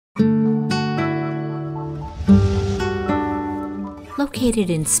Located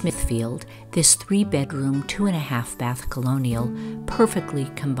in Smithfield, this 3-bedroom, 2.5-bath Colonial perfectly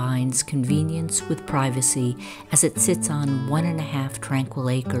combines convenience with privacy as it sits on 1.5 tranquil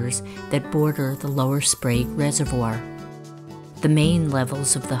acres that border the Lower Sprague Reservoir. The main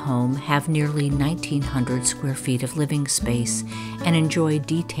levels of the home have nearly 1,900 square feet of living space and enjoy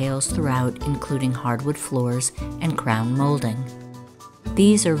details throughout, including hardwood floors and crown molding.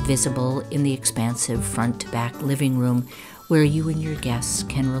 These are visible in the expansive front-to-back living room, where you and your guests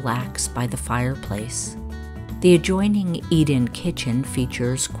can relax by the fireplace. The adjoining eat-in kitchen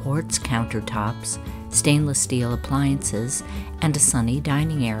features quartz countertops, stainless steel appliances, and a sunny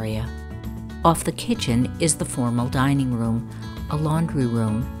dining area. Off the kitchen is the formal dining room, a laundry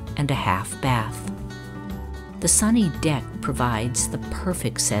room, and a half bath. The sunny deck provides the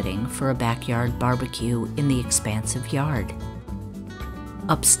perfect setting for a backyard barbecue in the expansive yard.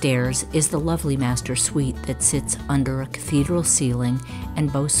 Upstairs is the lovely master suite that sits under a cathedral ceiling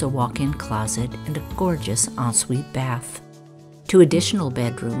and boasts a walk-in closet and a gorgeous ensuite bath. 2 additional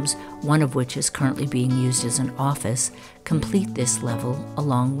bedrooms, one of which is currently being used as an office, complete this level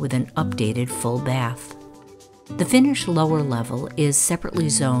along with an updated full bath. The finished lower level is separately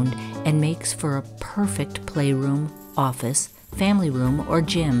zoned and makes for a perfect playroom, office, family room, or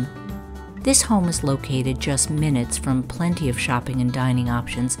gym. This home is located just minutes from plenty of shopping and dining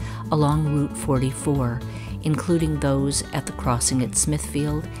options along Route 44, including those at the crossing at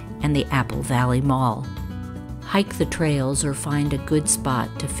Smithfield and the Apple Valley Mall. Hike the trails or find a good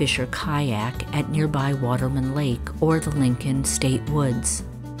spot to fish or kayak at nearby Waterman Lake or the Lincoln State Woods.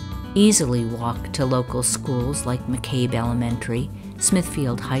 Easily walk to local schools like McCabe Elementary,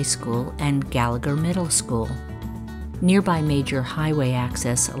 Smithfield High School, and Gallagher Middle School. Nearby major highway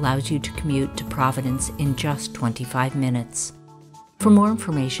access allows you to commute to Providence in just 25 minutes. For more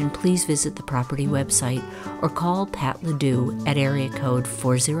information, please visit the property website or call Pat Ledoux at area code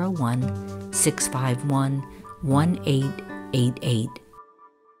 401-651-1888.